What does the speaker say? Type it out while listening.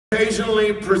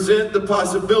Occasionally present the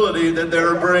possibility that there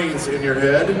are brains in your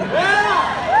head.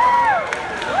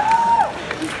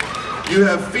 You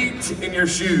have feet in your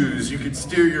shoes. You can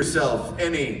steer yourself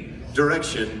any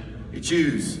direction you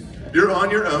choose. You're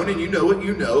on your own and you know what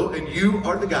you know, and you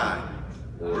are the guy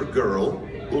or girl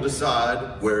who will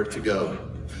decide where to go.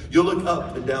 You'll look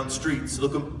up and down streets,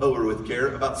 look them over with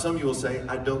care. About some you will say,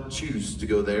 I don't choose to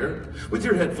go there. With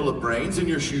your head full of brains and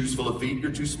your shoes full of feet,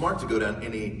 you're too smart to go down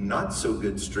any not so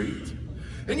good street.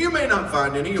 And you may not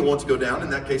find any you'll want to go down. In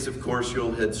that case, of course,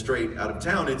 you'll head straight out of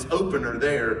town. It's opener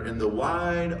there in the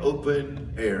wide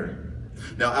open air.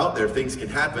 Now out there things can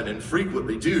happen, and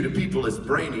frequently do, to people as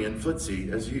brainy and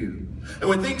footsie as you. And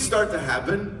when things start to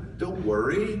happen, don't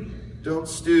worry, don't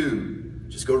stew.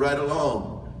 Just go right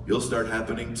along. You'll start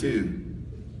happening too.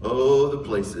 Oh, the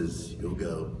places you'll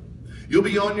go. You'll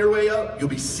be on your way up. You'll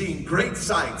be seeing great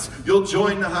sights. You'll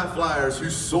join the high flyers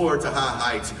who soar to high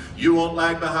heights. You won't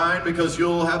lag behind because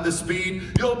you'll have the speed.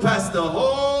 You'll pass the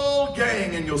whole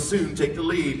gang and you'll soon take the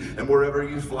lead. And wherever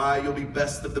you fly, you'll be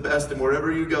best of the best. And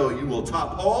wherever you go, you will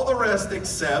top all the rest,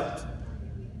 except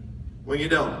when you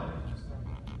don't.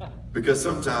 Because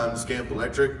sometimes, Camp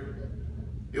Electric,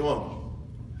 you won't.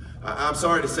 I'm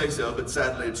sorry to say so, but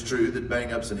sadly it's true that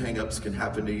bang-ups and hang-ups can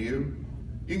happen to you.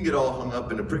 You can get all hung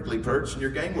up in a prickly perch and your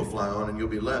gang will fly on and you'll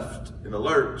be left in a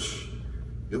lurch.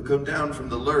 You'll come down from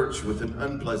the lurch with an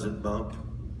unpleasant bump.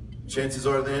 Chances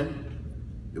are then,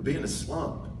 you'll be in a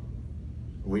slump.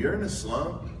 When you're in a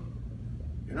slump,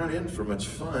 you're not in for much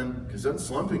fun, because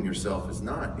unslumping yourself is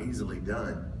not easily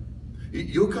done.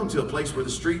 You'll come to a place where the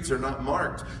streets are not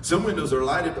marked. Some windows are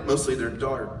lighted, but mostly they're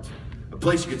dark. A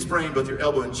place you can sprain both your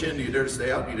elbow and chin. Do you dare to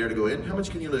stay out? Do you dare to go in? How much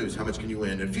can you lose? How much can you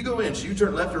win? And if you go in, should you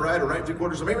turn left or right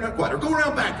 3/4, or maybe not quite, or go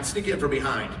around back and sneak in from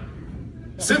behind?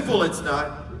 Simple it's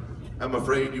not, I'm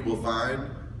afraid you will find,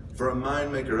 for a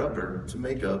mind maker upper to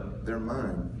make up their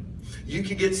mind. You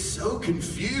can get so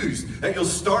confused that you'll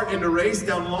start in a race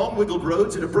down long wiggled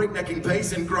roads at a breaknecking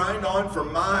pace and grind on for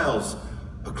miles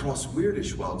across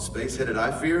weirdish wild space, headed,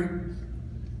 I fear,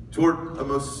 toward a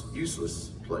most useless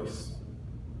place.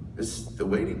 It's the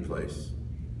waiting place.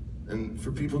 And for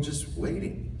people just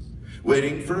waiting.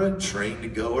 Waiting for a train to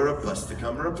go, or a bus to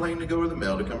come, or a plane to go, or the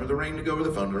mail to come, or the rain to go, or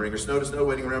the phone to ring, or snow to snow,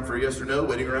 waiting around for a yes or no,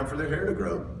 waiting around for their hair to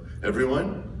grow.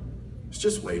 Everyone is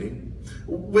just waiting.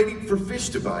 Waiting for fish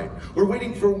to bite, or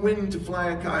waiting for wind to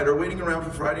fly a kite, or waiting around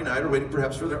for Friday night, or waiting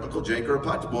perhaps for their Uncle Jake, or a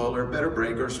pot to boil, or a better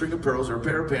break, or a string of pearls, or a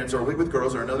pair of pants, or a wig with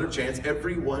girls, or another chance.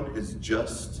 Everyone is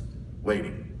just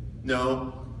waiting.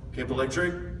 No, Camp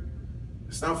Electric,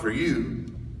 it's not for you.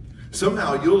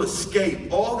 Somehow you'll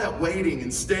escape all that waiting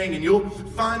and staying, and you'll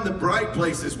find the bright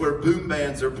places where boom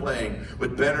bands are playing.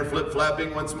 With banner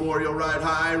flip-flapping once more, you'll ride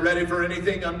high, ready for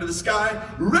anything under the sky.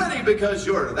 Ready because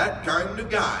you're that kind of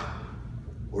guy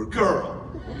or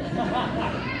girl.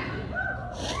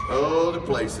 Oh, the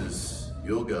places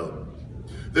you'll go.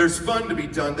 There's fun to be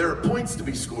done, there are points to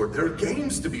be scored, there are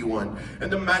games to be won, and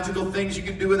the magical things you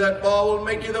can do with that ball will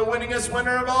make you the winningest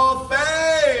winner of all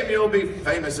fame. You'll be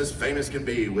famous as famous can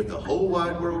be, with the whole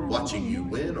wide world watching you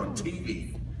win on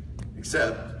TV.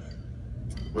 Except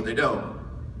when they don't.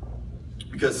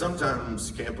 Because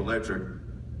sometimes, Camp Electric,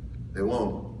 they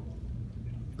won't.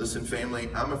 Listen, family,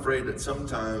 I'm afraid that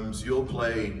sometimes you'll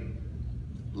play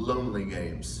lonely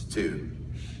games too.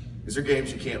 These are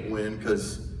games you can't win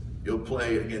because you'll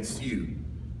play against you.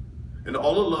 And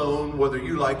all alone, whether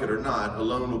you like it or not,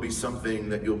 alone will be something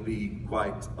that you'll be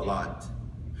quite a lot.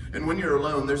 And when you're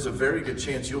alone, there's a very good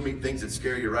chance you'll meet things that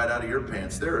scare you right out of your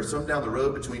pants. There are some down the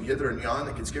road between hither and yon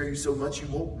that can scare you so much you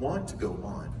won't want to go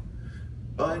on.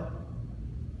 But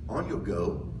on you'll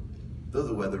go, though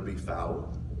the weather be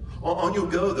foul. On you'll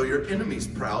go, though your enemies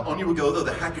prowl. On you will go, though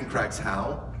the hack and cracks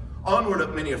howl. Onward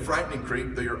up many a frightening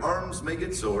creek, though your arms may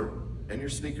get sore and your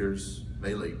sneakers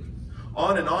may leak.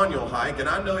 On and on you'll hike, and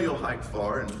I know you'll hike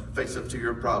far and face up to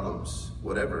your problems,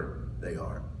 whatever they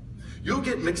are. You'll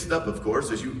get mixed up, of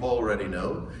course, as you already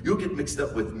know. You'll get mixed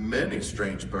up with many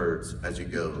strange birds as you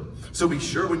go. So be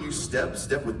sure when you step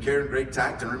with care and great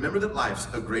tact, and remember that life's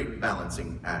a great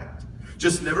balancing act.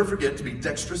 Just never forget to be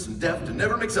dexterous and deft, and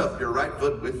never mix up your right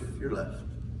foot with your left.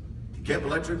 Camp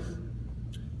Electric,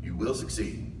 you will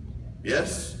succeed.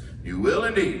 Yes, you will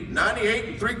indeed.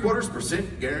 98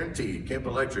 3/4% guaranteed. Camp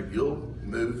Electric, you'll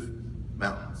move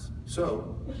mountains.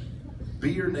 So,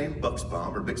 be your name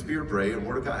Bucksbaum or Bixby or Bray or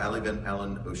Mordecai Alley Van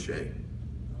Allen O'Shea.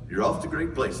 You're off to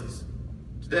great places.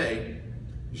 Today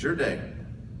is your day.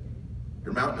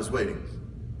 Your mountain is waiting.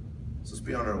 So let's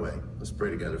be on our way. Let's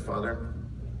pray together. Father,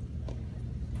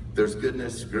 there's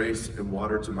goodness, grace, and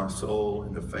water to my soul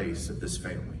in the face of this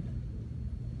family.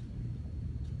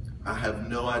 I have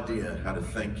no idea how to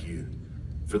thank you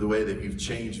for the way that you've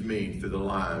changed me through the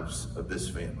lives of this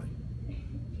family.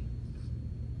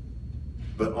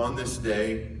 But on this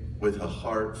day, with a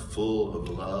heart full of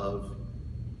love,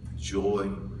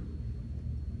 joy,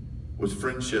 with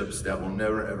friendships that will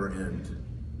never ever end,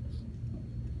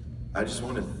 I just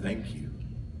want to thank you.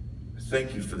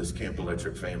 Thank you for this Camp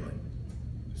Electric family.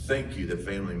 Thank you that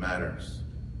family matters.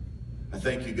 I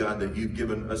thank you, God, that you've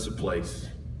given us a place.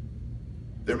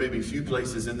 There may be few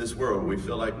places in this world where we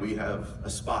feel like we have a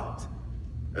spot.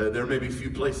 There may be few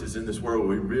places in this world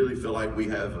where we really feel like we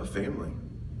have a family.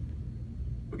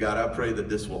 But God, I pray that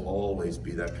this will always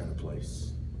be that kind of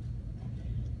place.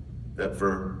 That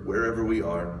for wherever we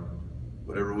are,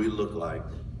 whatever we look like,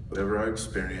 whatever our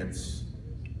experience,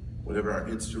 whatever our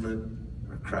instrument,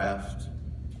 our craft,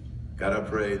 God, I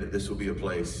pray that this will be a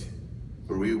place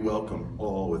where we welcome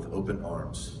all with open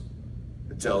arms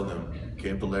and tell them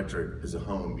Camp Electric is a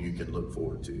home you can look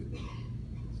forward to.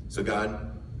 So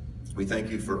God, we thank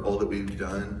you for all that we've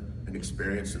done and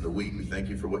experienced in the week. We thank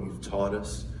you for what you've taught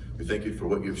us. We thank you for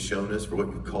what you've shown us, for what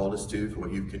you've called us to, for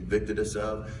what you've convicted us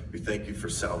of. We thank you for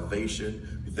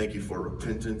salvation. We thank you for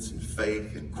repentance and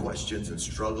faith and questions and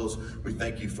struggles. We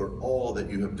thank you for all that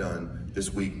you have done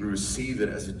this week. We receive it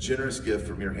as a generous gift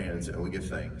from your hands, and we give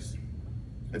thanks.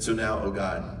 And so now, oh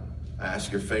God, I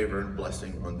ask your favor and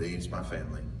blessing on these, my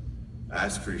family. I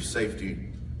ask for your safety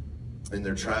in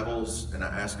their travels, and I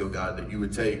ask, oh God, that you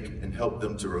would take and help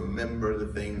them to remember the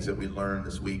things that we learned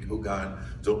this week. Oh God,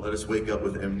 don't let us wake up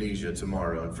with amnesia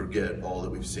tomorrow and forget all that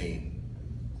we've seen.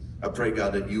 I pray,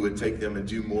 God, that you would take them and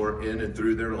do more in and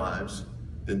through their lives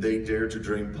than they dare to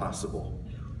dream possible.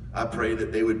 I pray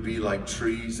that they would be like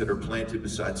trees that are planted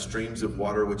beside streams of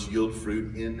water which yield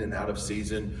fruit in and out of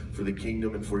season for the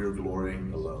kingdom and for your glory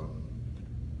alone.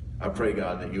 I pray,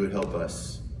 God, that you would help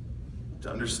us to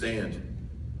understand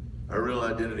our real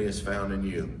identity is found in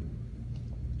you.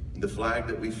 The flag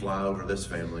that we fly over this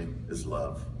family is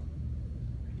love.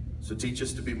 So teach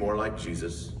us to be more like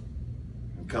Jesus,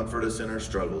 and comfort us in our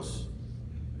struggles,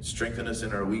 and strengthen us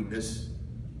in our weakness.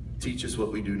 Teach us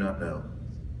what we do not know.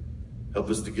 Help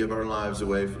us to give our lives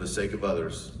away for the sake of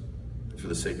others, and for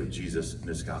the sake of Jesus and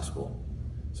his gospel.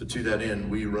 So to that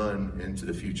end, we run into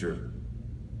the future.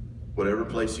 Whatever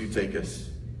place you take us,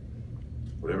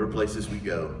 whatever places we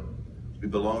go, we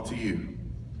belong to you.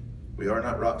 We are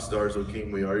not rock stars, O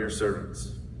King. We are your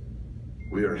servants.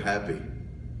 We are happy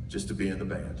just to be in the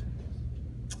band.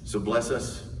 So bless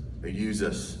us and use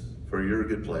us for your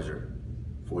good pleasure.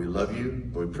 For we love you,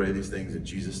 and we pray these things in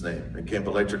Jesus' name. And Camp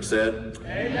Electric said,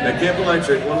 amen. At Camp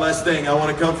Electric, one last thing I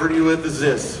want to comfort you with is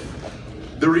this.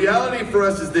 The reality for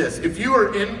us is this. If you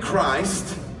are in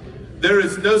Christ, there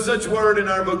is no such word in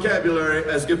our vocabulary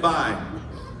as goodbye.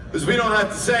 Because we don't have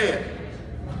to say it.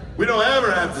 We don't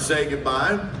ever have to say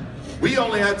goodbye. We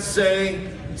only have to say,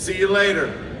 see you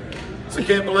later. So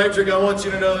Camp Electric, I want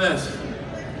you to know this.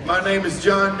 My name is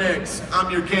John Nix.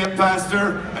 I'm your camp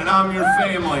pastor, and I'm your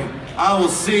family. I will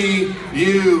see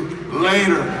you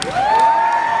later.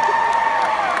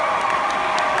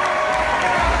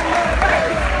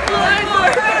 One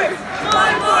more verse!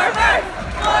 One more verse!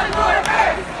 One more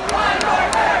verse! One more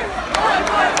verse! One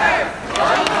more verse!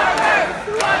 One more verse!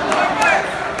 One more verse!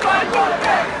 One more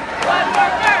verse! One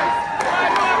more verse!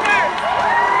 One more verse!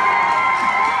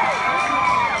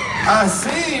 I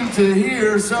seem to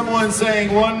hear someone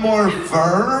saying one more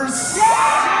verse.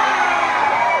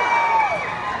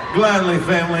 Gladly,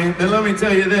 family. Then let me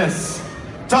tell you this.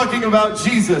 Talking about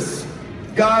Jesus,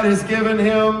 God has given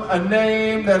him a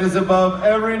name that is above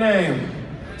every name,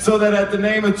 so that at the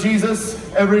name of Jesus,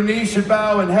 every knee should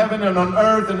bow in heaven and on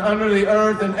earth and under the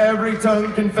earth, and every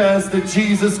tongue confess that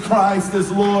Jesus Christ is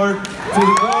Lord, to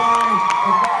the glory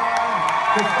of God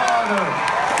the Father.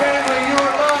 Family, you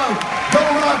are loved. Go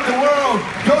rock the world.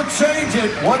 Go change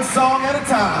it one song at a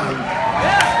time.